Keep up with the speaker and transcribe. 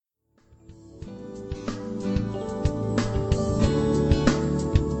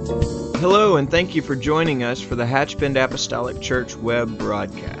Hello, and thank you for joining us for the Hatchbend Apostolic Church web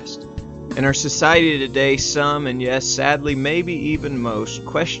broadcast. In our society today, some, and yes, sadly, maybe even most,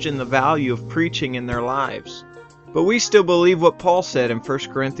 question the value of preaching in their lives. But we still believe what Paul said in 1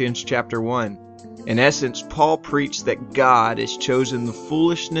 Corinthians chapter 1. In essence, Paul preached that God has chosen the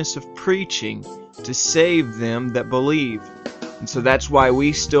foolishness of preaching to save them that believe. And so that's why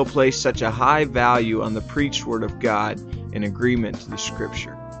we still place such a high value on the preached word of God in agreement to the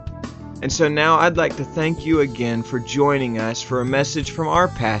Scripture. And so now I'd like to thank you again for joining us for a message from our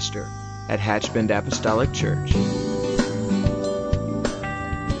pastor at Hatchbend Apostolic Church. I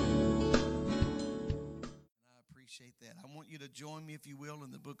appreciate that. I want you to join me, if you will,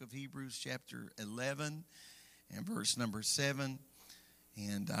 in the book of Hebrews chapter 11 and verse number 7.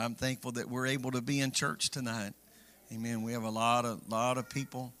 And I'm thankful that we're able to be in church tonight. Amen. We have a lot of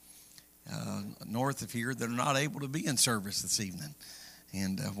people north of here that are not able to be in service this evening.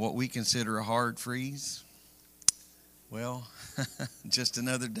 And what we consider a hard freeze, well, just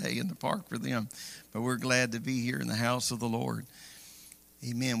another day in the park for them. But we're glad to be here in the house of the Lord.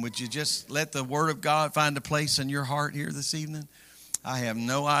 Amen. Would you just let the Word of God find a place in your heart here this evening? I have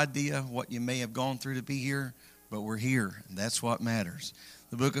no idea what you may have gone through to be here, but we're here, and that's what matters.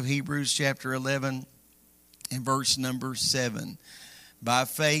 The book of Hebrews chapter 11 and verse number 7. By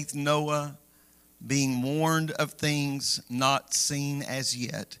faith Noah, being warned of things not seen as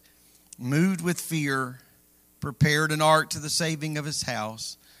yet, moved with fear, prepared an ark to the saving of his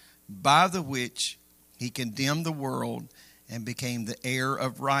house, by the which he condemned the world and became the heir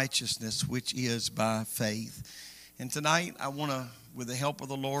of righteousness, which is by faith. And tonight, I want to, with the help of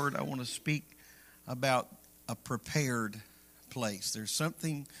the Lord, I want to speak about a prepared place. There's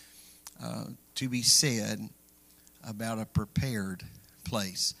something to be said about a prepared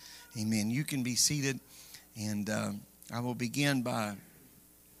place. Amen. You can be seated, and I will begin by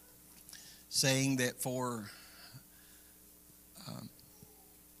saying that for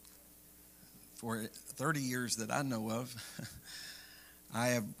 30 years that I know of, I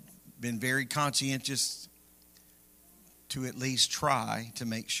have been very conscientious to at least try to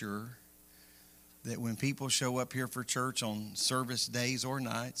make sure that when people show up here for church on service days or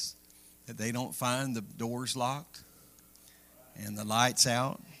nights, that they don't find the doors locked and the lights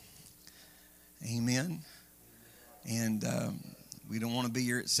out. Amen. And we don't want to be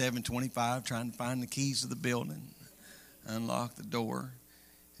here at 7:25 trying to find the keys to the building, unlock the door.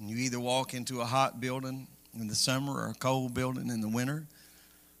 And you either walk into a hot building in the summer or a cold building in the winter.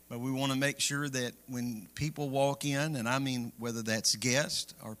 But we want to make sure that when people walk in, and I mean whether that's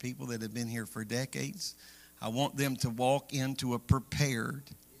guests or people that have been here for decades, I want them to walk into a prepared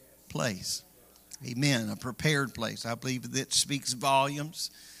place. Amen. A prepared place. I believe that speaks volumes.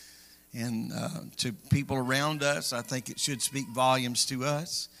 And to people around us, I think it should speak volumes to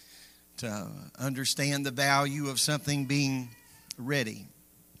us to understand the value of something being ready.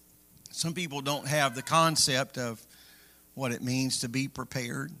 Some people don't have the concept of what it means to be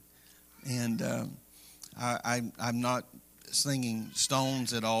prepared. And I'm not slinging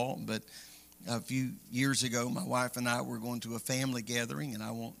stones at all, but a few years ago, my wife and I were going to a family gathering, and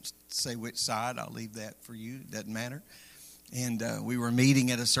I won't say which side. I'll leave that for you. It doesn't matter. And we were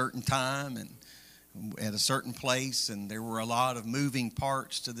meeting at a certain time and at a certain place, and there were a lot of moving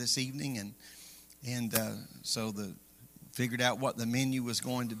parts to this evening, and so figured out what the menu was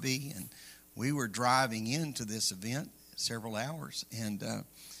going to be, and we were driving into this event several hours, and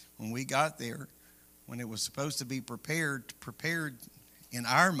when we got there, when it was supposed to be prepared in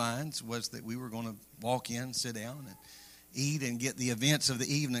our minds was that we were going to walk in, sit down, and eat and get the events of the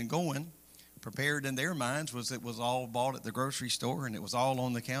evening going. Prepared in their minds was it was all bought at the grocery store, and it was all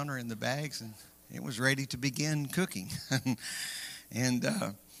on the counter in the bags, and it was ready to begin cooking. And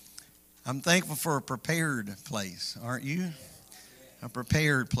I'm thankful for a prepared place, aren't you? A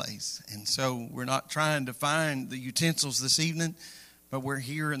prepared place. And so we're not trying to find the utensils this evening, but we're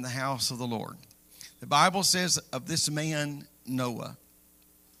here in the house of the Lord. The Bible says of this man, Noah,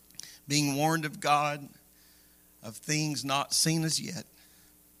 being warned of God of things not seen as yet,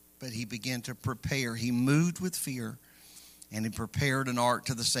 but he began to prepare. He moved with fear, and he prepared an ark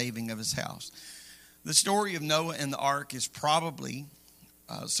to the saving of his house. The story of Noah and the ark is probably,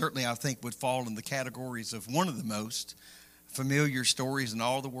 certainly I think would fall in the categories of one of the most familiar stories in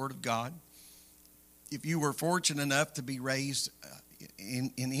all the Word of God. If you were fortunate enough to be raised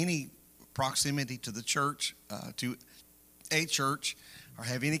in any proximity to the church, to a church, or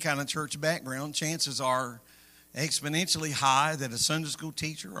have any kind of church background, chances are exponentially high that a Sunday school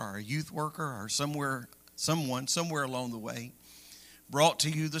teacher or a youth worker or someone somewhere along the way brought to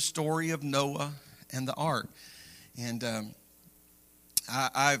you the story of Noah and the ark. And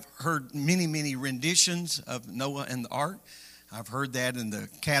I've heard many renditions of Noah and the Ark. I've heard that in the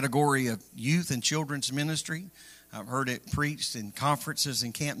category of youth and children's ministry. I've heard it preached in conferences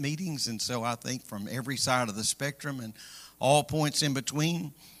and camp meetings. And so I think from every side of the spectrum and all points in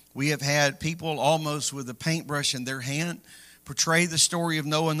between, we have had people almost with a paintbrush in their hand portray the story of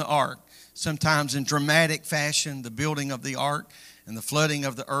Noah and the Ark, sometimes in dramatic fashion, the building of the ark and the flooding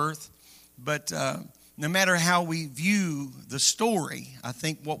of the earth. But no matter how we view the story, I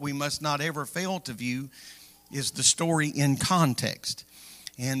think what we must not ever fail to view is the story in context.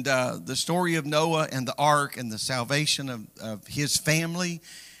 And the story of Noah and the ark and the salvation of his family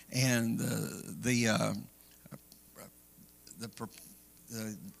and the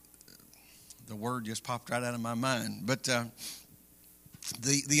word just popped right out of my mind. But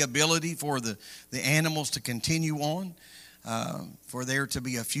the ability for the animals to continue on, for there to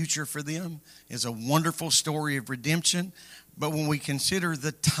be a future for them, is a wonderful story of redemption. But when we consider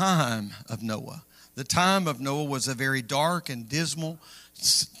the time of Noah was a very dark and dismal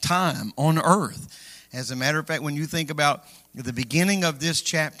time on earth. As a matter of fact, when you think about the beginning of this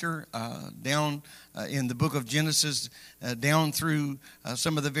chapter, down in the book of Genesis, down through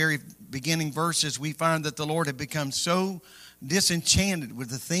some of the very beginning verses, we find that the Lord had become so disenchanted with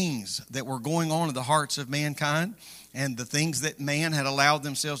the things that were going on in the hearts of mankind and the things that man had allowed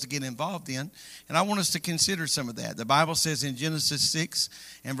themselves to get involved in. And I want us to consider some of that. The Bible says in Genesis 6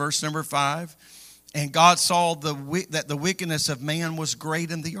 and verse number 5, and God saw that the wickedness of man was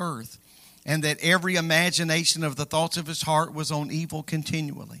great in the earth, and that every imagination of the thoughts of his heart was on evil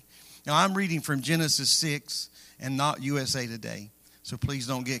continually. Now, I'm reading from Genesis 6 and not USA Today, so please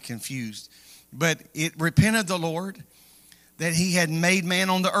don't get confused. But it repented the Lord that he had made man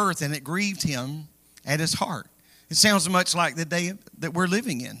on the earth, and it grieved him at his heart. It sounds much like the day that we're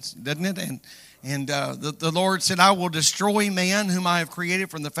living in, doesn't it? And the Lord said, I will destroy man whom I have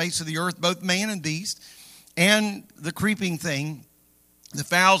created from the face of the earth, both man and beast, and the creeping thing, the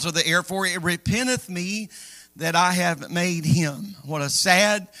fowls of the air, for it repenteth me that I have made him. What a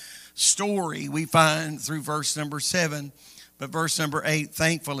sad story we find through verse number 7. But verse number 8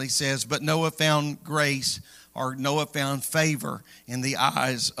 thankfully says, but Noah found grace, or Noah found favor in the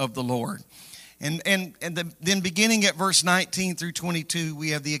eyes of the Lord. And then beginning at verse 19 through 22,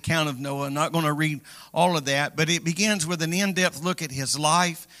 we have the account of Noah. I'm not going to read all of that, but it begins with an in-depth look at his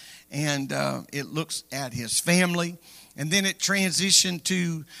life, and it looks at his family. And then it transitioned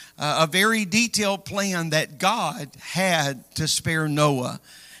to a very detailed plan that God had to spare Noah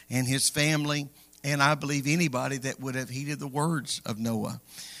and his family, and I believe anybody that would have heeded the words of Noah.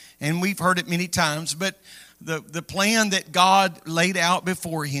 And we've heard it many times, but the plan that God laid out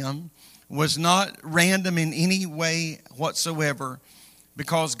before him was not random in any way whatsoever,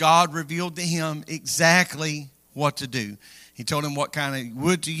 because God revealed to him exactly what to do. He told him what kind of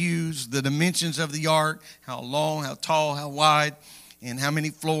wood to use, the dimensions of the ark, how long, how tall, how wide, and how many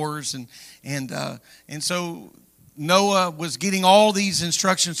floors. And so Noah was getting all these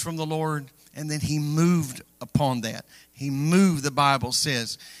instructions from the Lord, and then he moved upon that. He moved, the Bible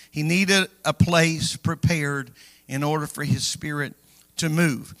says. He needed a place prepared in order for his spirit to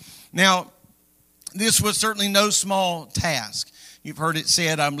move. Now, this was certainly no small task. You've heard it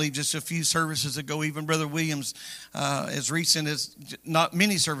said, I believe just a few services ago, even Brother Williams, as recent as not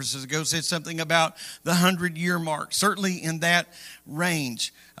many services ago, said something about the 100-year mark. Certainly in that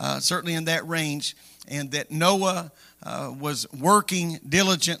range, and that Noah was working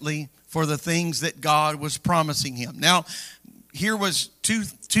diligently for the things that God was promising him. Now, here was two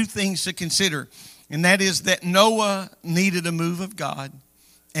things to consider, and that is that Noah needed a move of God,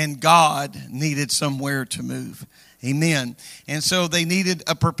 and God needed somewhere to move. Amen. And so they needed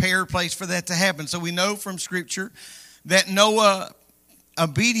a prepared place for that to happen. So we know from Scripture that Noah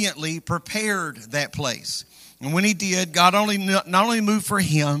obediently prepared that place. And when he did, God not only moved for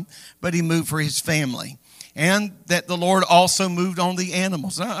him, but he moved for his family. And that the Lord also moved on the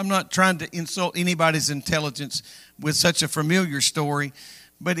animals. Now, I'm not trying to insult anybody's intelligence with such a familiar story,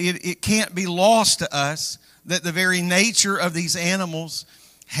 but it can't be lost to us that the very nature of these animals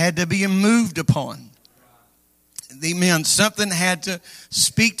had to be moved upon. Amen. Something had to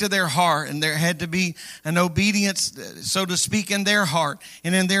speak to their heart, and there had to be an obedience, so to speak, in their heart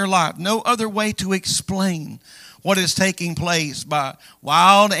and in their life. No other way to explain what is taking place by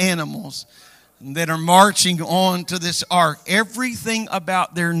wild animals that are marching on to this ark. Everything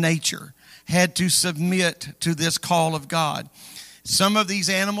about their nature had to submit to this call of God. Some of these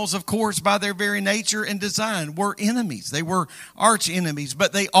animals, of course, by their very nature and design, were enemies. They were arch enemies,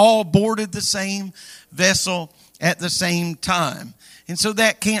 but they all boarded the same vessel at the same time. And so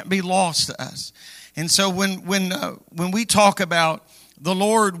that can't be lost to us. And so when we talk about the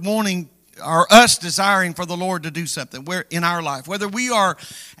Lord wanting, or us desiring for the Lord to do something in our life, whether we are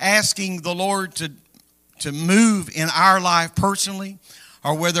asking the Lord to move in our life personally,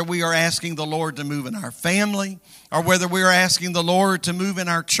 or whether we are asking the Lord to move in our family, or whether we are asking the Lord to move in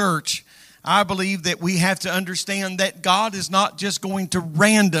our church, I believe that we have to understand that God is not just going to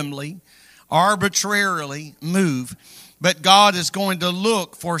randomly, arbitrarily move, but God is going to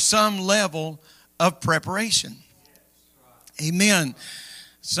look for some level of preparation. Amen.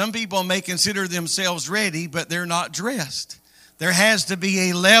 Some people may consider themselves ready, but they're not dressed. There has to be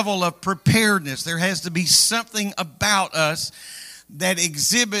a level of preparedness. There has to be something about us that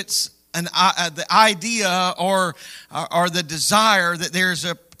exhibits the idea or the desire that there's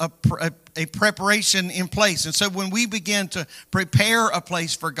a preparation in place. And so when we begin to prepare a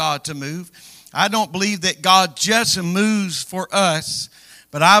place for God to move, I don't believe that God just moves for us,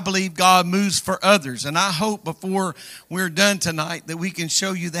 but I believe God moves for others. And I hope before we're done tonight that we can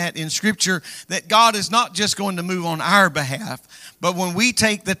show you that in Scripture, that God is not just going to move on our behalf, but when we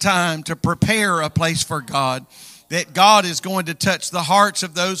take the time to prepare a place for God, that God is going to touch the hearts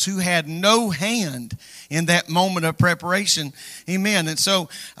of those who had no hand in that moment of preparation. Amen. And so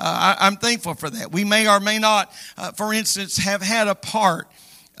I'm thankful for that. We may or may not, for instance, have had a part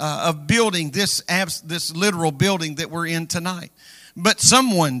of building this literal building that we're in tonight. But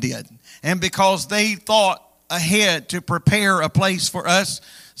someone did. And because they thought ahead to prepare a place for us,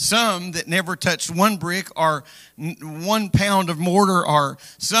 some that never touched one brick or 1 pound of mortar, or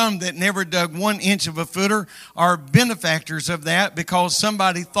some that never dug 1 inch of a footer, are benefactors of that because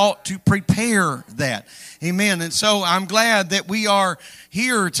somebody thought to prepare that. Amen. And so I'm glad that we are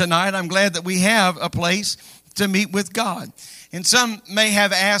here tonight. I'm glad that we have a place to meet with God. And some may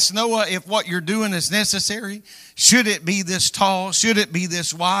have asked, Noah, if what you're doing is necessary. Should it be this tall? Should it be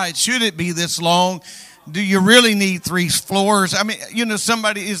this wide? Should it be this long? Do you really need 3 floors? I mean,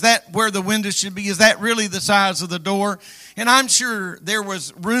 somebody, is that where the window should be? Is that really the size of the door? And I'm sure there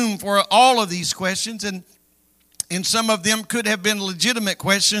was room for all of these questions, and some of them could have been legitimate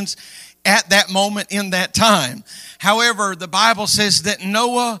questions at that moment in that time. However, the Bible says that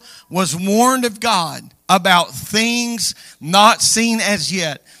Noah was warned of God about things not seen as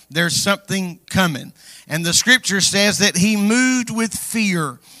yet. There's something coming. And the Scripture says that he moved with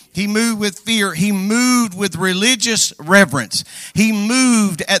fear. He moved with fear. He moved with religious reverence. He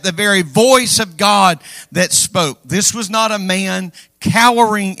moved at the very voice of God that spoke. This was not a man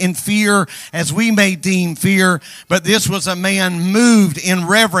cowering in fear as we may deem fear, but this was a man moved in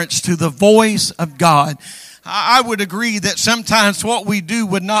reverence to the voice of God. I would agree that sometimes what we do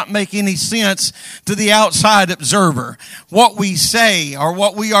would not make any sense to the outside observer. What we say or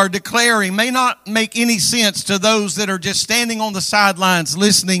what we are declaring may not make any sense to those that are just standing on the sidelines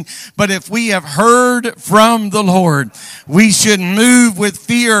listening. But if we have heard from the Lord, we should move with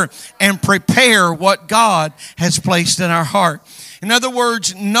fear and prepare what God has placed in our heart. In other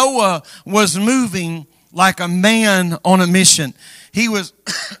words, Noah was moving like a man on a mission. He was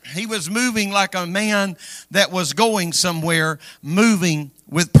moving like a man that was going somewhere, moving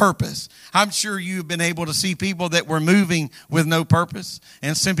with purpose. I'm sure you've been able to see people that were moving with no purpose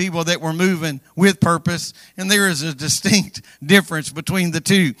and some people that were moving with purpose. And there is a distinct difference between the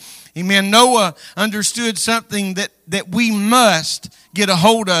two. Amen. Noah understood something that we must get a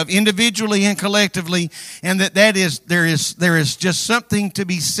hold of individually and collectively. And there is just something to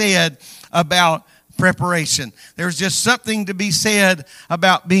be said about preparation. There's just something to be said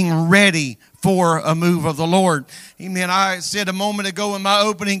about being ready for a move of the Lord. Amen. I said a moment ago in my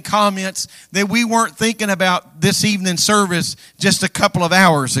opening comments that we weren't thinking about this evening service just a couple of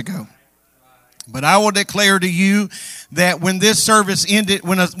hours ago. But I will declare to you that when this service ended,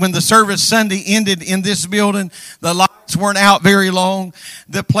 when the service Sunday ended in this building, the lights weren't out very long.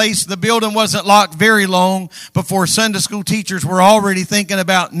 The building wasn't locked very long before Sunday school teachers were already thinking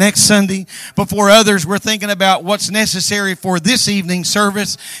about next Sunday, before others were thinking about what's necessary for this evening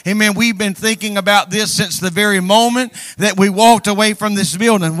service. Amen. We've been thinking about this since the very moment that we walked away from this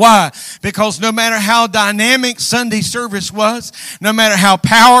building. Why? Because no matter how dynamic Sunday service was, no matter how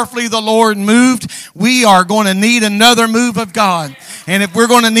powerfully the Lord moved, we are going to need another move of God. And if we're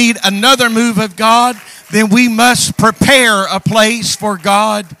going to need another move of God, then we must prepare a place for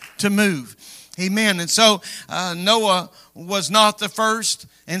God to move. Amen. And so Noah was not the first,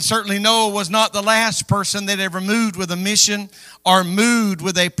 and certainly Noah was not the last person that ever moved with a mission or moved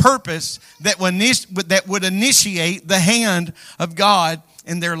with a purpose that would initiate the hand of God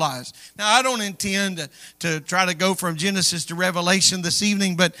in their lives. Now, I don't intend to try to go from Genesis to Revelation this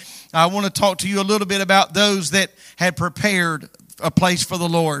evening, but I want to talk to you a little bit about those that had prepared a place for the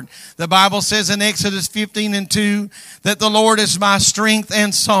Lord. The Bible says in Exodus 15:2 that the Lord is my strength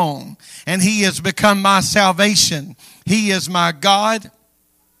and song, and He has become my salvation. He is my God.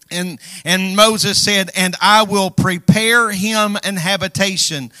 And Moses said, and I will prepare him an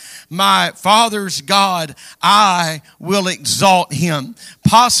habitation. My father's God, I will exalt him.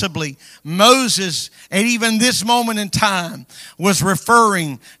 Possibly Moses, at even this moment in time, was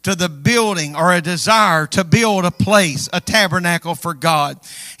referring to the building or a desire to build a place, a tabernacle for God.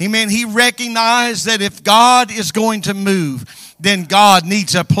 Amen. He recognized that if God is going to move, then God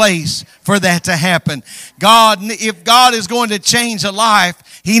needs a place for that to happen. If God is going to change a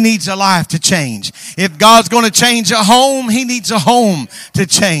life, He needs a life to change. If God's going to change a home, He needs a home to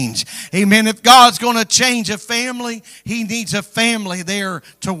change. Amen. If God's going to change a family, He needs a family there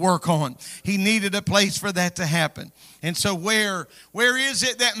to work on. He needed a place for that to happen. And so where is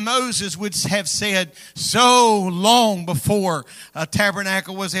it that Moses would have said so long before a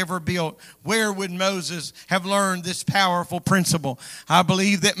tabernacle was ever built? Where would Moses have learned this powerful principle? I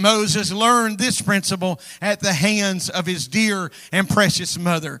believe that Moses learned this principle at the hands of his dear and precious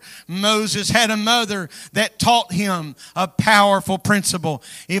mother. Moses had a mother that taught him a powerful principle.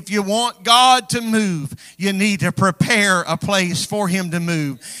 If you want God to move, you need to prepare a place for Him to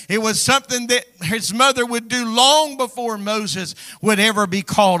move. It was something that his mother would do long before Moses would ever be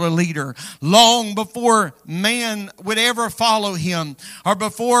called a leader, long before man would ever follow him, or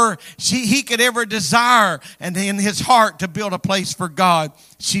before he could ever desire and in his heart to build a place for God.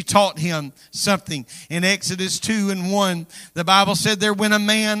 She taught him something. In Exodus 2:1, the Bible said there went a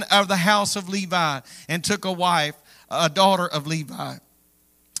man of the house of Levi and took a wife, a daughter of Levi.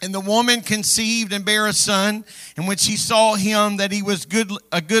 And the woman conceived and bare a son. And when she saw him that he was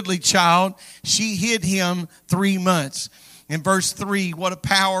a goodly child, she hid him 3 months. In verse 3, what a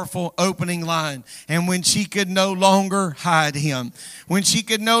powerful opening line. And when she could no longer hide him. When she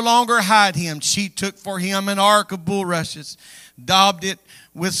could no longer hide him, she took for him an ark of bulrushes, daubed it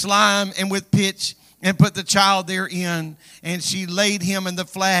with slime and with pitch, and put the child therein, and she laid him in the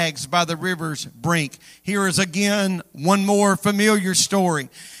flags by the river's brink. Here is again one more familiar story.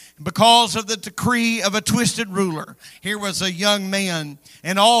 Because of the decree of a twisted ruler, here was a young man,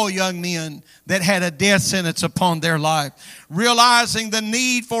 and all young men, that had a death sentence upon their life. Realizing the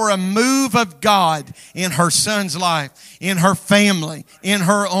need for a move of God in her son's life, in her family, in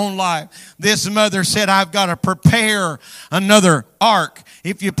her own life, this mother said, I've got to prepare another ark,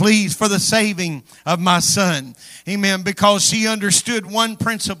 if you please, for the saving of my son. Amen. Because she understood one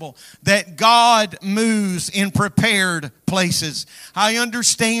principle, that God moves in prepared places. I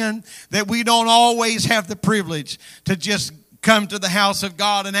understand that we don't always have the privilege to just come to the house of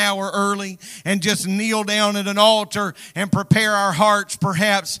God an hour early and just kneel down at an altar and prepare our hearts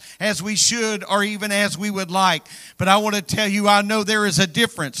perhaps as we should or even as we would like. But I want to tell you, I know there is a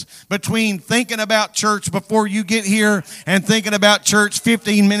difference between thinking about church before you get here and thinking about church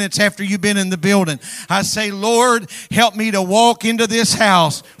 15 minutes after you've been in the building. I say, Lord, help me to walk into this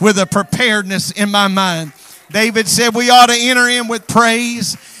house with a preparedness in my mind. David said we ought to enter in with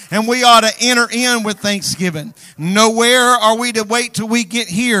praise, and we ought to enter in with thanksgiving. Nowhere are we to wait till we get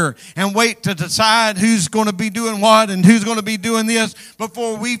here and wait to decide who's going to be doing what and who's going to be doing this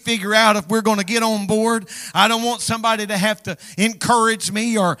before we figure out if we're going to get on board. I don't want somebody to have to encourage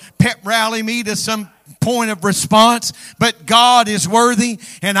me or pep rally me to some point of response, but God is worthy,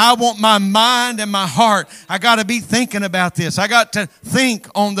 and I want my mind and my heart. I got to be thinking about this. I got to think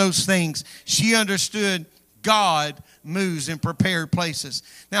on those things. She understood God moves in prepared places.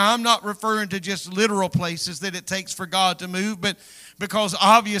 Now, I'm not referring to just literal places that it takes for God to move, but because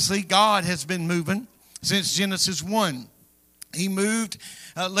obviously God has been moving since Genesis 1. He moved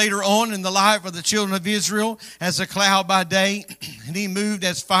later on in the life of the children of Israel as a cloud by day, and He moved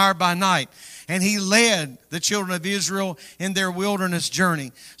as fire by night. And He led the children of Israel in their wilderness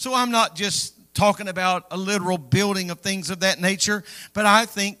journey. So I'm not just talking about a literal building of things of that nature, but I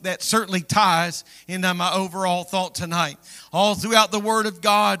think that certainly ties into my overall thought tonight. All throughout the Word of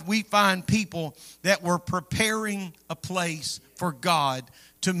God, we find people that were preparing a place for God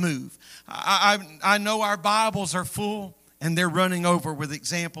to move. I know our Bibles are full and they're running over with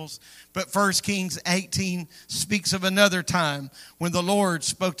examples, but 1 Kings 18 speaks of another time when the Lord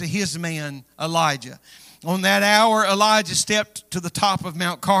spoke to His man Elijah. On that hour, Elijah stepped to the top of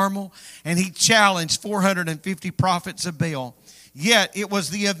Mount Carmel, and he challenged 450 prophets of Baal. Yet, it was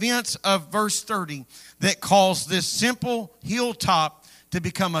the events of verse 30 that caused this simple hilltop to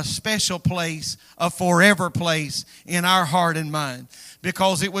become a special place, a forever place in our heart and mind.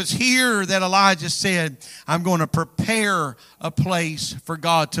 Because it was here that Elijah said, I'm going to prepare a place for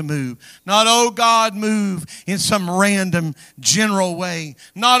God to move. Not, oh God, move in some random general way.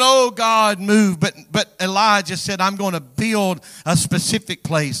 Not, oh God, move. But Elijah said, I'm going to build a specific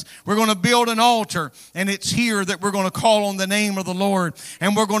place. We're going to build an altar. And it's here that we're going to call on the name of the Lord.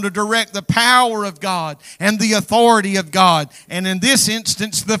 And we're going to direct the power of God and the authority of God. And in this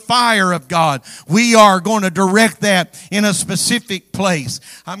instance, the fire of God. We are going to direct that in a specific place.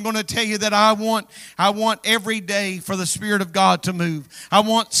 I'm going to tell you that I want every day for the Spirit of God to move. I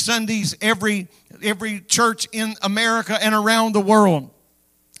want Sundays, every church in America and around the world.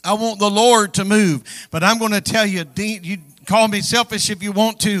 I want the Lord to move. But I'm going to tell you, Dean, you call me selfish if you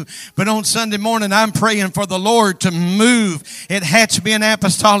want to, but on Sunday morning, I'm praying for the Lord to move at Hatchbend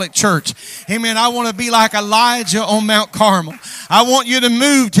Apostolic Church. Amen. I want to be like Elijah on Mount Carmel. I want you to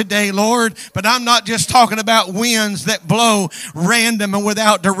move today, Lord, but I'm not just talking about winds that blow random and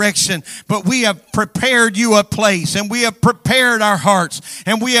without direction, but we have prepared you a place, and we have prepared our hearts,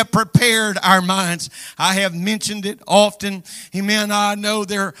 and we have prepared our minds. I have mentioned it often. Amen. I know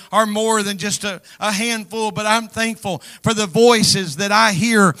there are more than just a handful, but I'm thankful for the voices that I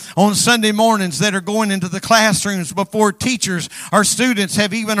hear on Sunday mornings that are going into the classrooms before teachers or students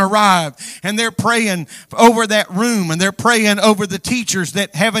have even arrived. And they're praying over that room, and they're praying over the teachers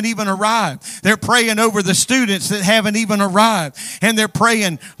that haven't even arrived. They're praying over the students that haven't even arrived. And they're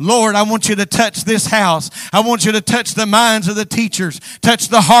praying, Lord, I want you to touch this house. I want you to touch the minds of the teachers, touch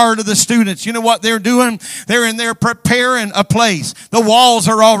the heart of the students. You know what they're doing? They're in there preparing a place. The walls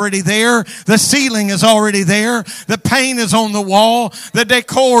are already there. The ceiling is already there. The paint is on the wall. The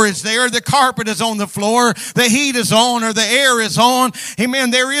decor is there. The carpet is on the floor. The heat is on, or the air is on. Amen.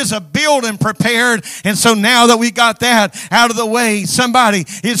 There is a building prepared. And so now that we got that out of the way, somebody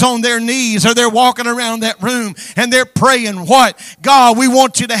is on their knees, or they're walking around that room and they're praying, what? God, we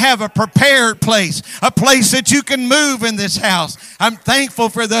want you to have a prepared place, a place that you can move in this house. I'm thankful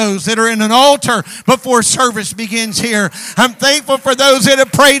for those that are in an altar before service begins here. I'm thankful for those that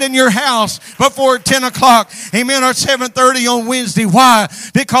have prayed in your house before 10 o'clock. Amen. Or 7:30 on Wednesday. Why?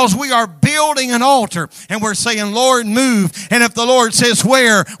 Because we are building an altar and we're saying, Lord, move. And if the Lord says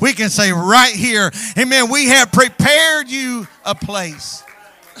where, we can say right here. Amen. We have prepared you a place.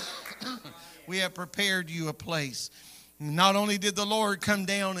 We have prepared you a place. Not only did the Lord come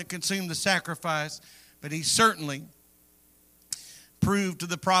down and consume the sacrifice, but he certainly proved to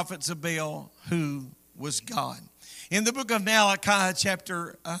the prophets of Baal who was God. In the book of Malachi,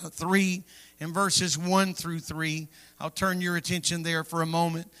 chapter 3, in verses 1 through 3, I'll turn your attention there for a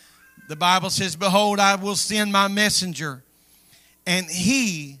moment. The Bible says, behold, I will send my messenger, and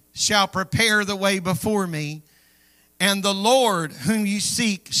he shall prepare the way before me. And the Lord whom you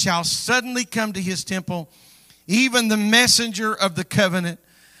seek shall suddenly come to his temple, even the messenger of the covenant,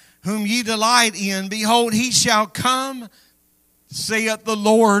 whom ye delight in. Behold, he shall come, saith the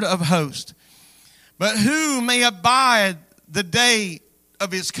Lord of hosts. But who may abide the day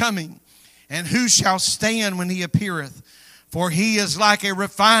of his coming? And who shall stand when he appeareth? For he is like a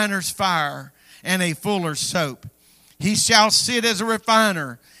refiner's fire and a fuller's soap. He shall sit as a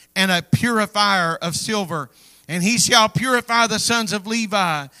refiner and a purifier of silver. And he shall purify the sons of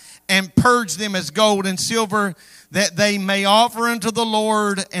Levi and purge them as gold and silver, that they may offer unto the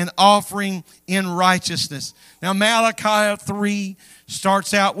Lord an offering in righteousness. Now Malachi 3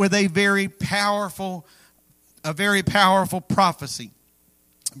 starts out with a very powerful prophecy.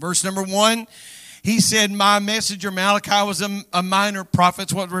 Verse number 1, he said, my messenger. Malachi was a minor prophet.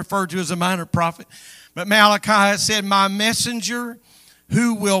 It's what's referred to as a minor prophet. But Malachi said, my messenger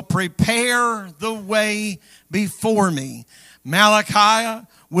who will prepare the way before me. Malachi,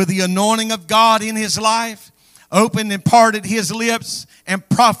 with the anointing of God in his life, opened and parted his lips and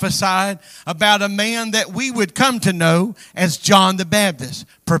prophesied about a man that we would come to know as John the Baptist.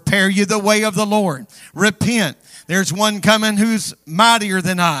 Prepare you the way of the Lord. Repent. There's one coming who's mightier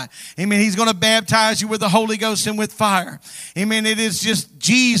than I. Amen. He's going to baptize you with the Holy Ghost and with fire. Amen. It is just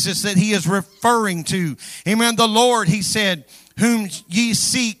Jesus that he is referring to. Amen. The Lord, he said, whom ye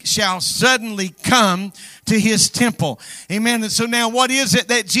seek shall suddenly come to his temple. Amen. And so now what is it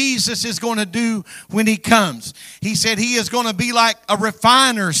that Jesus is going to do when he comes? He said he is going to be like a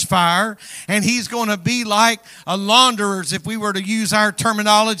refiner's fire, and he's going to be like a launderer's. If we were to use our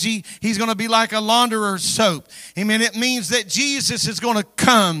terminology, he's going to be like a launderer's soap. Amen. It means that Jesus is going to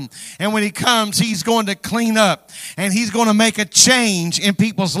come, and when he comes, he's going to clean up, and he's going to make a change in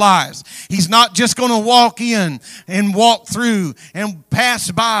people's lives. He's not just going to walk in and walk through and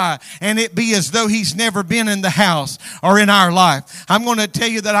pass by and it be as though he's never been in the house or in our life. I'm going to tell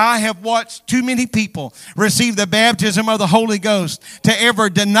you that I have watched too many people receive the baptism of the Holy Ghost to ever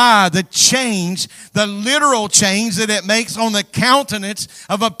deny the change, the literal change that it makes on the countenance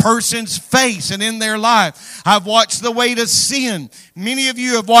of a person's face and in their life. I've watched the weight of sin. Many of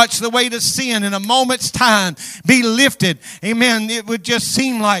you have watched the weight of sin in a moment's time be lifted. Amen. It would just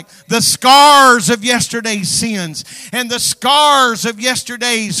seem like the scars of yesterday's sins and the scars of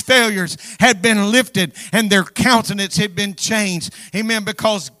yesterday's failures had been lifted and their countenance had been changed. Amen.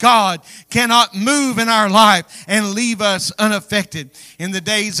 Because God cannot move in our life and leave us unaffected. In the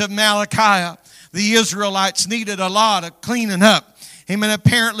days of Malachi, the Israelites needed a lot of cleaning up. Amen.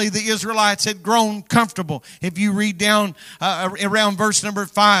 Apparently the Israelites had grown comfortable. If you read down around verse number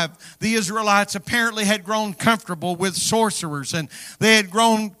 5, the Israelites apparently had grown comfortable with sorcerers, and they had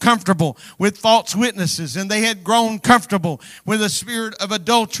grown comfortable with false witnesses, and they had grown comfortable with the spirit of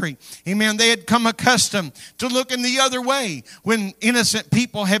adultery. Amen. They had come accustomed to looking the other way when innocent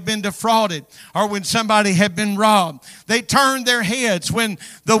people had been defrauded or when somebody had been robbed. They turned their heads when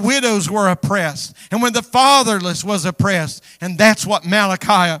the widows were oppressed and when the fatherless was oppressed. And that's what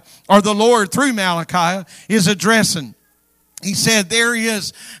Malachi, or the Lord through Malachi, is addressing. He said there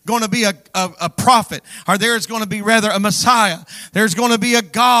is going to be a prophet, or there's going to be rather a Messiah. There's going to be a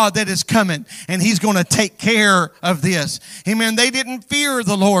God that is coming, and He's going to take care of this. Amen. They didn't fear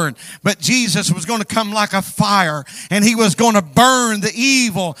the Lord, but Jesus was going to come like a fire, and He was going to burn the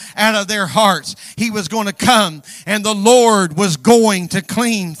evil out of their hearts. He was going to come, and the Lord was going to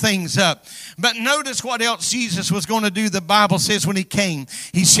clean things up. But notice what else Jesus was going to do. The Bible says when He came,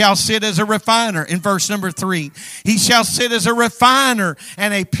 He shall sit as a refiner. In verse number 3, He shall sit as a refiner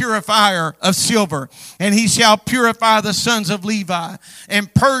and a purifier of silver. And He shall purify the sons of Levi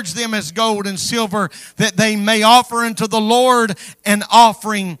and purge them as gold and silver, that they may offer unto the Lord an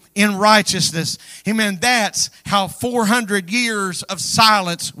offering in righteousness. Amen. That's how 400 years of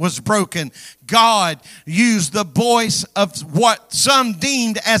silence was broken. God used the voice of what some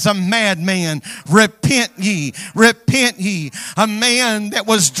deemed as a madman. Repent ye, repent ye. A man that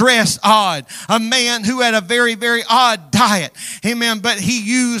was dressed odd. A man who had a very, very odd diet. Amen. But He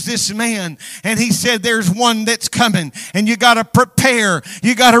used this man and He said there's one that's coming and you got to prepare.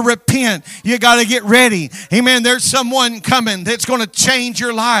 You got to repent. You got to get ready. Amen. There's someone coming that's going to change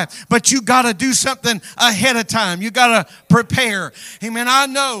your life, but you got to do something ahead of time. You got to prepare. Amen. I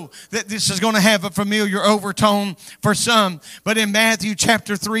know that this is going to have a familiar overtone for some, but in Matthew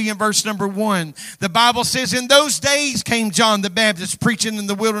chapter 3 and verse number 1, the Bible says, in those days came John the Baptist preaching in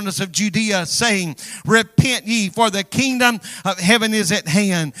the wilderness of Judea, saying, repent ye, for the kingdom of heaven is at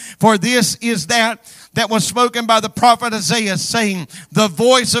hand. For this is that was spoken by the prophet Isaiah, saying, the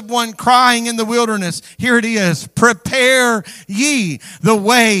voice of one crying in the wilderness. Here it is. Prepare ye the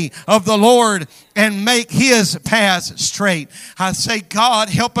way of the Lord and make His paths straight. I say, God,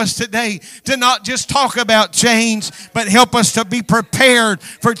 help us today to not just talk about change, but help us to be prepared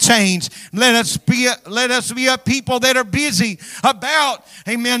for change. Let us be a people that are busy about,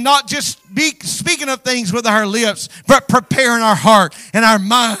 amen, not just speaking of things with our lips, but preparing our heart and our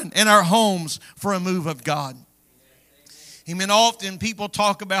mind and our homes for a move of God. Amen. Often people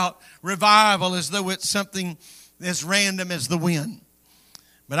talk about revival as though it's something as random as the wind.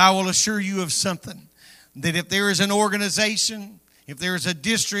 But I will assure you of something, that if there is an organization, if there is a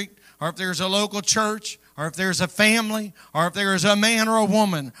district, or if there's a local church, or if there's a family, or if there is a man or a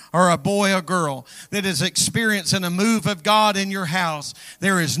woman, or a boy or girl that is experiencing a move of God in your house,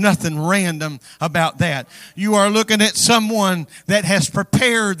 there is nothing random about that. You are looking at someone that has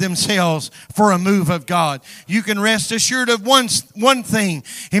prepared themselves for a move of God. You can rest assured of one thing.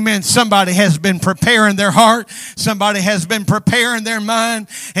 Amen. Somebody has been preparing their heart. Somebody has been preparing their mind.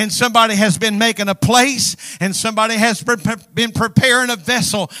 And somebody has been making a place. And somebody has been preparing a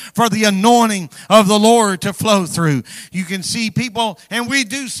vessel for the anointing of the Lord to flow through. You can see people, and we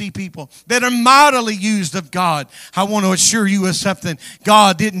do see people that are mightily used of God. I want to assure you of something.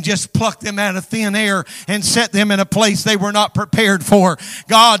 God didn't just pluck them out of thin air and set them in a place they were not prepared for.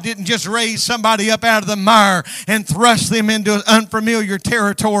 God didn't just raise somebody up out of the mire and thrust them into unfamiliar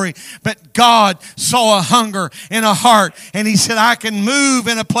territory. But God saw a hunger in a heart, and He said, I can move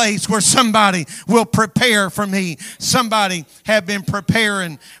in a place where somebody will prepare for me. Somebody have been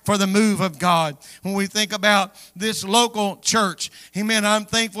preparing for the move of God. When we think think about this local church, amen, I'm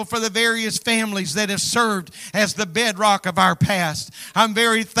thankful for the various families that have served as the bedrock of our past. I'm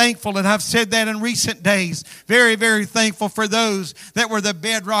very thankful, and I've said that in recent days, very, very thankful for those that were the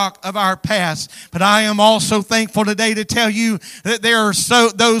bedrock of our past. But I am also thankful today to tell you that there are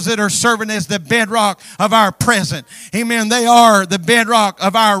those that are serving as the bedrock of our present. Amen. They are the bedrock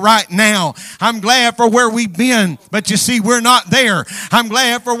of our right now. I'm glad for where we've been, but you see, we're not there. I'm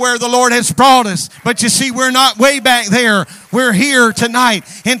glad for where the Lord has brought us, but you see, we're not way back there. We're here tonight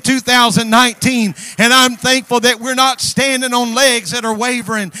in 2019, and I'm thankful that we're not standing on legs that are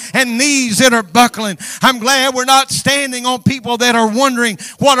wavering and knees that are buckling. I'm glad we're not standing on people that are wondering,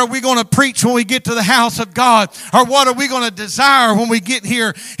 what are we going to preach when we get to the house of God? Or what are we going to desire when we get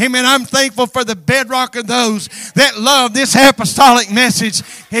here? Amen. I'm thankful for the bedrock of those that love this apostolic message.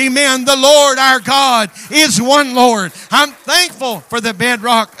 Amen. The Lord our God is one Lord. I'm thankful for the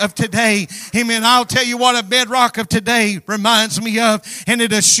bedrock of today. Amen. I'll tell you what a bedrock of today reminds me of, and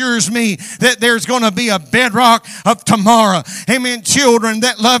it assures me that there's going to be a bedrock of tomorrow. Amen. Children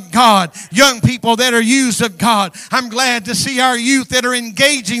that love God, young people that are used of God. I'm glad to see our youth that are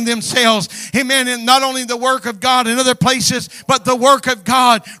engaging themselves, amen, in not only the work of God in other places, but the work of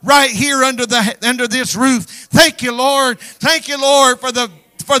God right here under this roof. Thank you, Lord. Thank you, Lord, for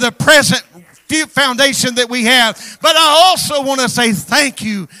the present foundation that we have. But I also want to say thank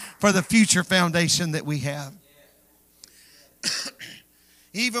you for the future foundation that we have.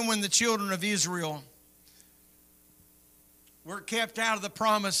 Even when the children of Israel were kept out of the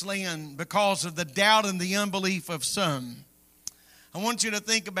promised land because of the doubt and the unbelief of some, I want you to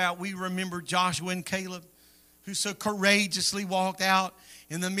think about, we remember Joshua and Caleb, who so courageously walked out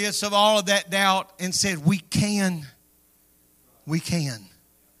in the midst of all of that doubt and said, we can. We can.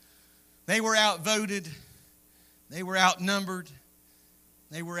 They were outvoted. They were outnumbered.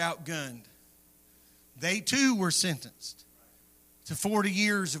 They were outgunned. They too were sentenced to 40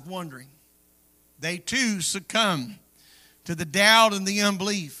 years of wandering. They too succumbed to the doubt and the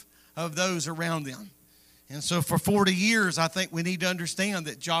unbelief of those around them. And so for 40 years, I think we need to understand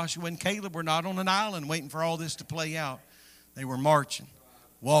that Joshua and Caleb were not on an island waiting for all this to play out. They were marching,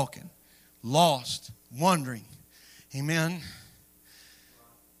 walking, lost, wandering. Amen.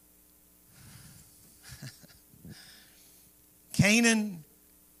 Canaan,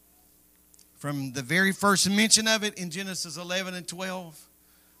 from the very first mention of it in Genesis 11 and 12,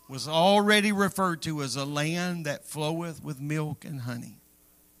 was already referred to as a land that floweth with milk and honey.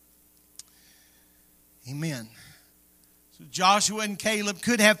 Amen. So Joshua and Caleb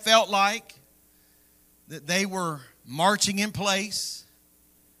could have felt like that they were marching in place,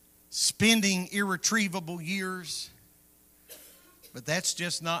 spending irretrievable years, but that's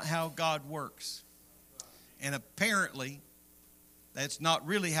just not how God works. And apparently, that's not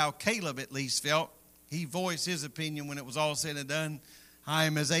really how Caleb at least felt. He voiced his opinion when it was all said and done. I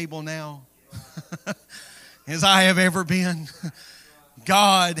am as able now as I have ever been.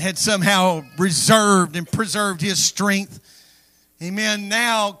 God had somehow reserved and preserved his strength. Amen.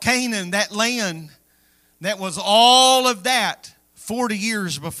 Now Canaan, that land that was all of that 40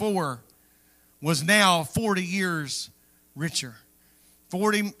 years before, was now 40 years richer.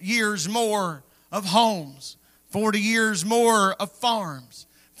 40 years more of homes. 40 years more of farms.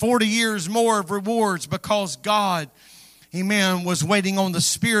 40 years more of rewards, because God, amen, was waiting on the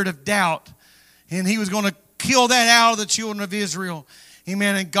spirit of doubt. And he was going to kill that out of the children of Israel.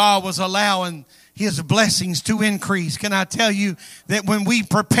 Amen. And God was allowing his blessings to increase. Can I tell you that when we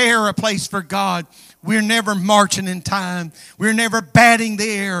prepare a place for God, we're never marching in time. We're never batting the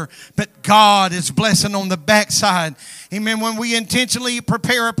air, but God is blessing on the backside. Amen. When we intentionally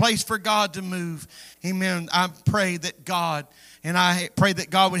prepare a place for God to move, amen, I pray that God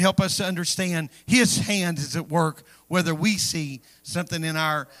would help us to understand his hand is at work, whether we see something in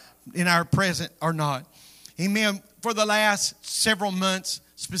our present or not. Amen. For the last several months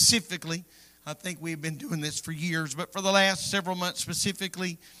specifically, I think we've been doing this for years, but for the last several months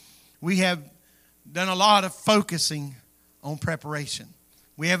specifically, we have done a lot of focusing on preparation.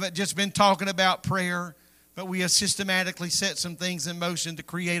 We haven't just been talking about prayer, but we have systematically set some things in motion to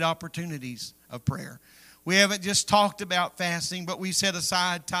create opportunities of prayer. We haven't just talked about fasting, but we set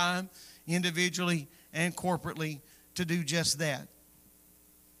aside time individually and corporately to do just that.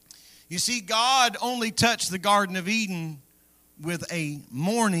 You see, God only touched the Garden of Eden with a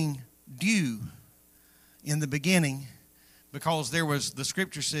morning dew in the beginning, because the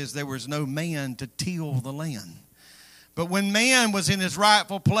scripture says there was no man to till the land. But when man was in his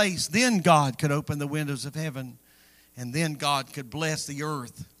rightful place, then God could open the windows of heaven, and then God could bless the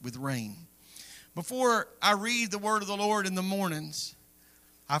earth with rain. Before I read the word of the Lord in the mornings,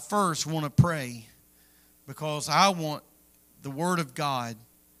 I first want to pray because I want the Word of God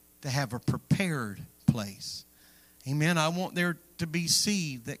to have a prepared place. Amen. I want there to be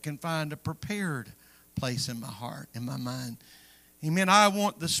seed that can find a prepared place in my heart, in my mind. Amen. I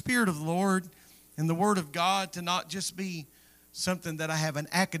want the Spirit of the Lord and the Word of God to not just be something that I have an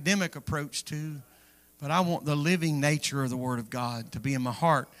academic approach to, but I want the living nature of the Word of God to be in my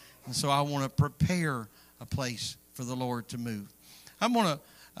heart. And so I want to prepare a place for the Lord to move. I'm going to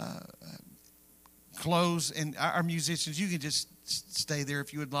close, and our musicians, you can just stay there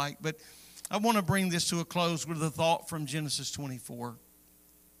if you would like, but I want to bring this to a close with a thought from Genesis 24.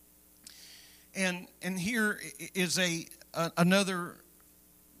 And here is another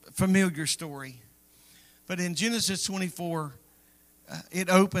familiar story. But in Genesis 24, it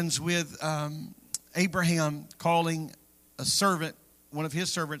opens with Abraham calling a servant, one of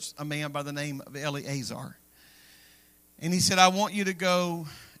his servants, a man by the name of Eleazar. And he said, I want you to go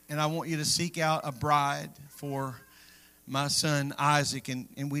and I want you to seek out a bride for my son Isaac.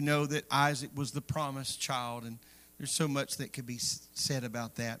 And we know that Isaac was the promised child, and there's so much that could be said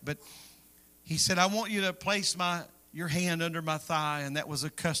about that. But he said, I want you to place your hand under my thigh, and that was a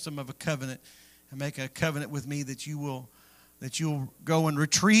custom of a covenant, and make a covenant with me that you'll go and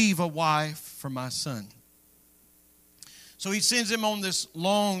retrieve a wife for my son. So he sends him on this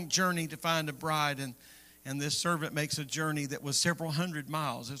long journey to find a bride, and this servant makes a journey that was several hundred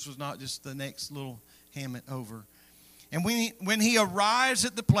miles. This was not just the next little hamlet over. And when he arrives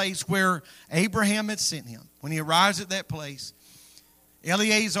at the place where Abraham had sent him, when he arrives at that place,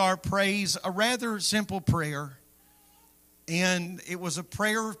 Eleazar prays a rather simple prayer. And it was a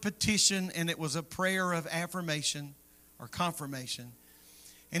prayer of petition, and it was a prayer of affirmation or confirmation.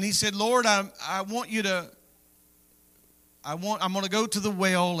 And he said, Lord, I'm going to go to the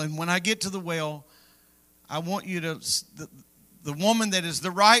well, and when I get to the well, I want you to, the woman that is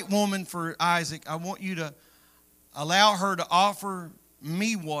the right woman for Isaac, I want you to allow her to offer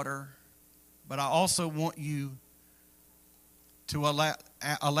me water, but I also want you to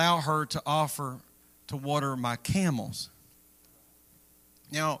allow her to offer to water my camels.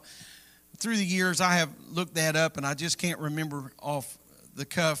 Now, through the years, I have looked that up, and I just can't remember off the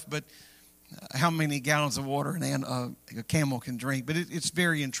cuff, but how many gallons of water a camel can drink. But it's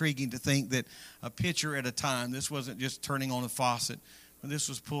very intriguing to think that a pitcher at a time, this wasn't just turning on a faucet, but this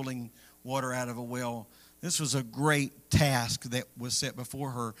was pulling water out of a well. This was a great task that was set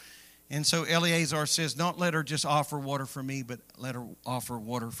before her. And so Eleazar says, don't let her just offer water for me, but let her offer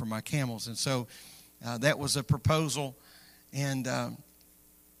water for my camels. And so that was a proposal. And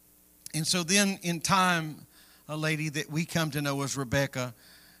so then in time, a lady that we come to know as Rebecca,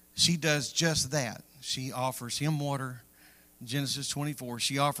 she does just that. She offers him water. In Genesis 24,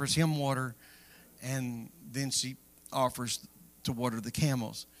 she offers him water, and then she offers to water the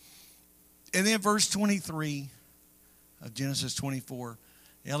camels. And then verse 23 of Genesis 24,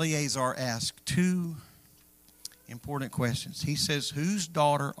 Eleazar asks two important questions. He says, whose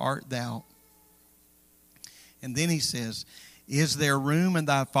daughter art thou? And then he says, is there room in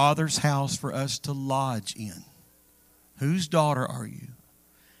thy father's house for us to lodge in? Whose daughter are you?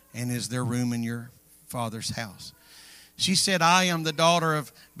 And is there room in your father's house? She said, I am the daughter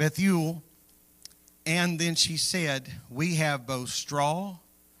of Bethuel. And then she said, we have both straw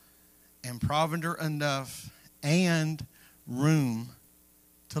and provender enough and room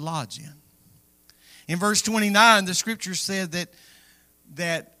to lodge in. In verse 29, the scripture said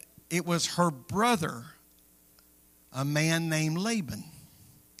that it was her brother, a man named Laban,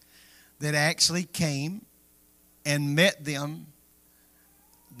 that actually came and met them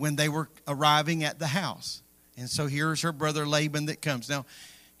when they were arriving at the house. And so here's her brother Laban that comes. Now,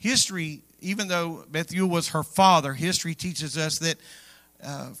 history, even though Bethuel was her father, history teaches us that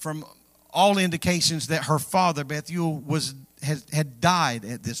from all indications that her father, Bethuel, had died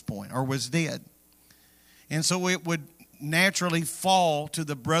at this point or was dead. And so it would naturally fall to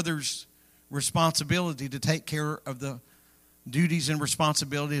the brother's responsibility to take care of the duties and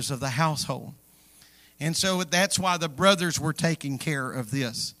responsibilities of the household. And so that's why the brothers were taking care of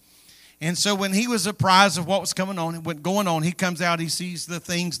this. And so when he was apprised of what was going on, he comes out, he sees the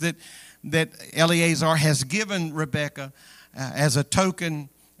things that Eleazar has given Rebekah as a token,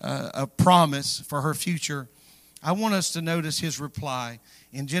 a promise for her future. I want us to notice his reply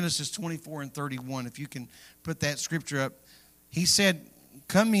in Genesis 24 and 31. If you can put that scripture up. He said,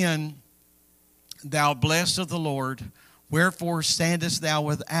 come in, thou blessed of the Lord, wherefore standest thou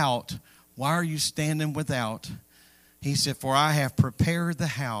without? Why are you standing without? He said, for I have prepared the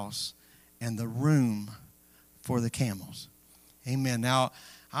house and the room for the camels. Amen. Now,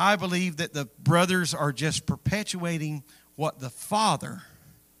 I believe that the brothers are just perpetuating what the father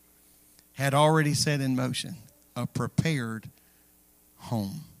had already set in motion a prepared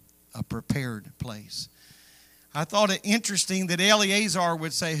home, a prepared place. I thought it interesting that Eleazar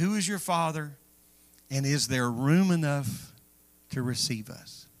would say, "Who is your father? And is there room enough to receive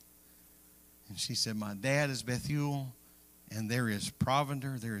us?" And she said, "My dad is Bethuel, and there is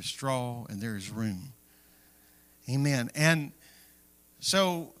provender, there is straw, and there is room." Amen. And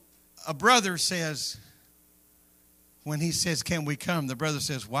so a brother says, when he says, "Can we come?" the brother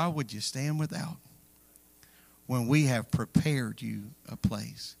says, "Why would you stand without when we have prepared you a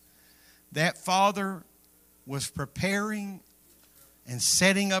place?" That father was preparing and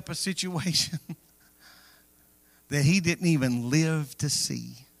setting up a situation that he didn't even live to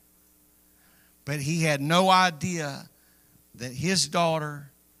see. But he had no idea that his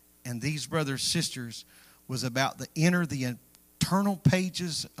daughter and these brothers and sisters was about to enter the eternal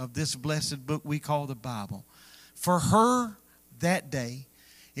pages of this blessed book we call the Bible. For her, that day,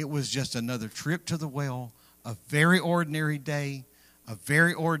 it was just another trip to the well, a very ordinary day, a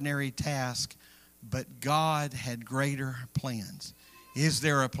very ordinary task, but God had greater plans. Is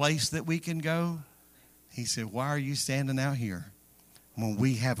there a place that we can go? He said, "Why are you standing out here when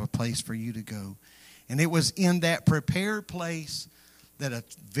we have a place for you to go?" And it was in that prepared place that a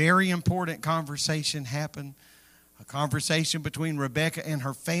very important conversation happened, a conversation between Rebekah and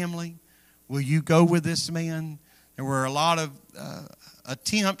her family. Will you go with this man? There were a lot of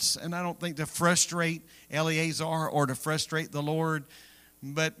attempts, and I don't think to frustrate Eleazar or to frustrate the Lord.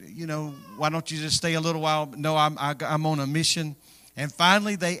 But, why don't you just stay a little while? No, I'm on a mission. And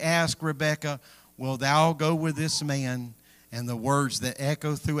finally they asked Rebekah, "Will thou go with this man?" And the words that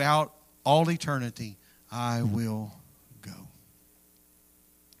echo throughout all eternity, "I will go."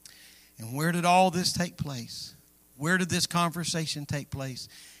 And where did all this take place? Where did this conversation take place?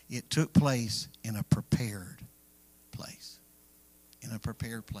 It took place in a prepared place. In a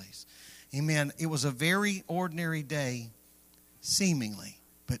prepared place. Amen. It was a very ordinary day, seemingly,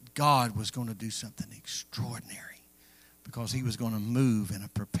 but God was going to do something extraordinary because he was going to move in a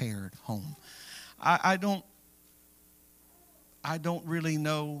prepared home. I don't really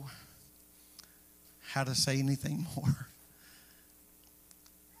know how to say anything more.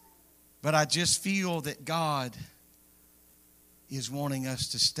 But I just feel that God is wanting us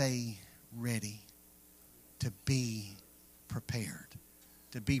to stay ready, to be prepared,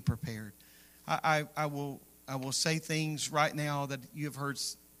 to be prepared. I will say things right now that you have heard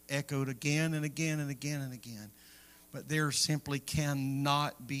echoed again and again and again and again. But there simply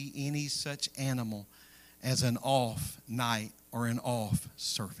cannot be any such animal as an off night or an off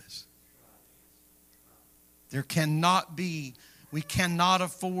service. There cannot be, we cannot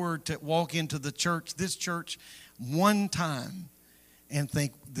afford to walk into the church, this church, one time and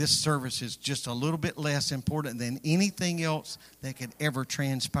think this service is just a little bit less important than anything else that could ever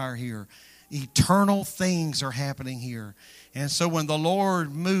transpire here. Eternal things are happening here. And so when the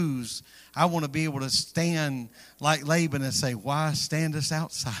Lord moves, I want to be able to stand like Laban and say, "Why stand us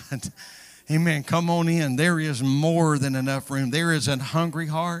outside?" Amen. Come on in. There is more than enough room. There is a hungry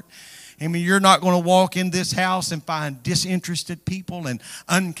heart. I mean, you're not going to walk in this house and find disinterested people and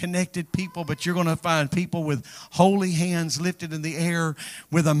unconnected people, but you're going to find people with holy hands lifted in the air,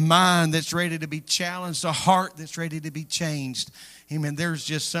 with a mind that's ready to be challenged, a heart that's ready to be changed. Amen. There's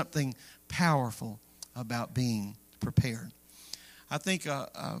just something powerful about being prepared. I think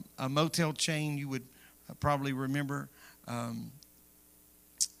a motel chain you would probably remember.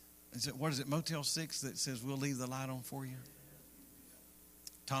 What is it, Motel 6 that says, "We'll leave the light on for you"?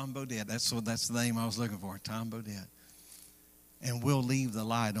 Tom Bodett. That's the name I was looking for, Tom Bodett. And "we'll leave the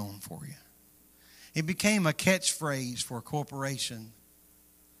light on for you." It became a catchphrase for a corporation.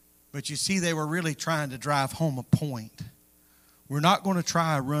 But you see, they were really trying to drive home a point. We're not going to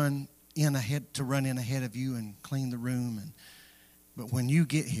try to run in ahead of you and clean the room. But when you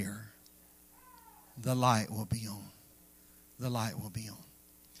get here, the light will be on. The light will be on.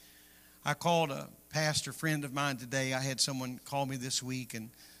 I called a pastor friend of mine today. I had someone call me this week, and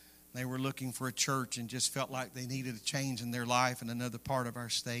they were looking for a church and just felt like they needed a change in their life in another part of our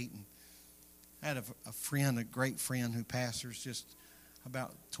state. And I had a friend, a great friend who pastors just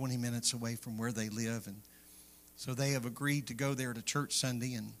about 20 minutes away from where they live. And so they have agreed to go there to church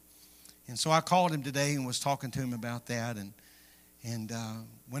Sunday. And so I called him today and was talking to him about that. And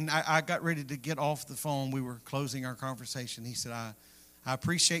when I got ready to get off the phone, we were closing our conversation. He said, I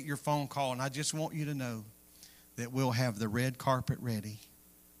appreciate your phone call, and I just want you to know that we'll have the red carpet ready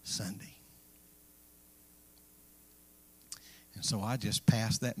Sunday. And so I just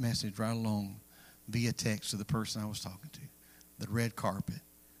passed that message right along via text to the person I was talking to. The red carpet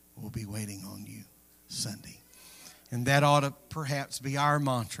will be waiting on you Sunday. And that ought to perhaps be our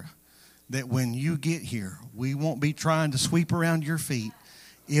mantra that when you get here, we won't be trying to sweep around your feet.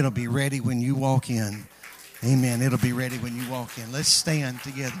 It'll be ready when you walk in. Amen. It'll be ready when you walk in. Let's stand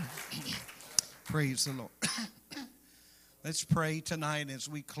together. Praise the Lord. Let's pray tonight as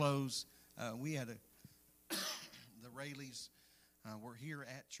we close. We had the Rayleys were here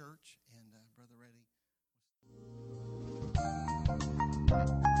at church, and Brother Reddy.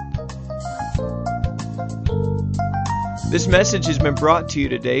 This message has been brought to you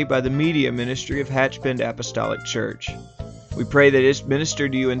today by the Media Ministry of Hatchbend Apostolic Church. We pray that it's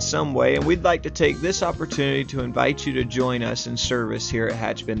ministered to you in some way, and we'd like to take this opportunity to invite you to join us in service here at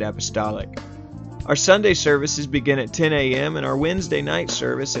Hatchbend Apostolic. Our Sunday services begin at 10 a.m. and our Wednesday night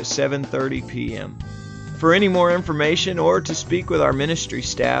service at 7:30 p.m. For any more information or to speak with our ministry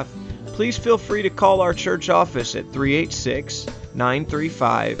staff, please feel free to call our church office at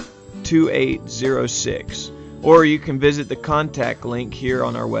 386-935-2806, or you can visit the contact link here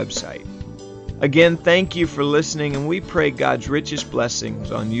on our website. Again, thank you for listening, and we pray God's richest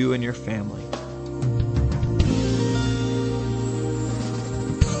blessings on you and your family.